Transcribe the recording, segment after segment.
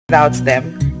without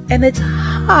them, and it's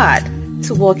hard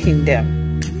to walk in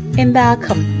them. And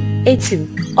come 18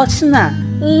 Ochina,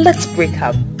 let's break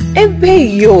up.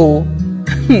 Ebe yo.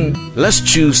 Let's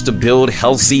choose to build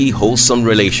healthy, wholesome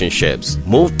relationships.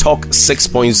 MOF TALK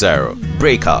 6.0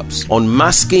 Breakups.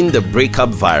 Unmasking the breakup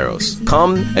virus.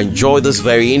 Come enjoy this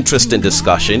very interesting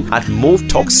discussion at MOF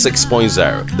TALK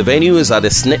 6.0. The venue is at the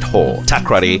SNIT Hall,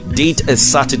 Takrady. Date is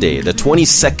Saturday, the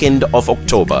 22nd of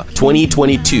October,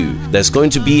 2022. There's going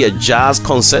to be a jazz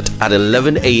concert at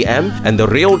 11 a.m. and the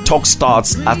real talk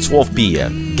starts at 12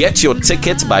 p.m. Get your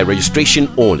ticket by registration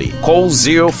only. Call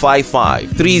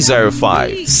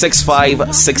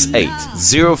 055-305-6568.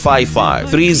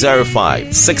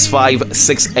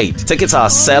 055-305-6568. Tickets are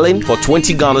selling for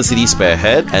 20 Ghana cedis per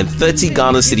head and 30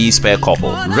 Ghana cedis per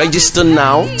couple. Register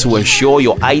now to ensure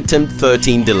your item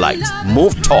 13 delight.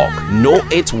 MOF TALK. Know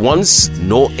it once,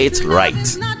 know it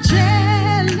right.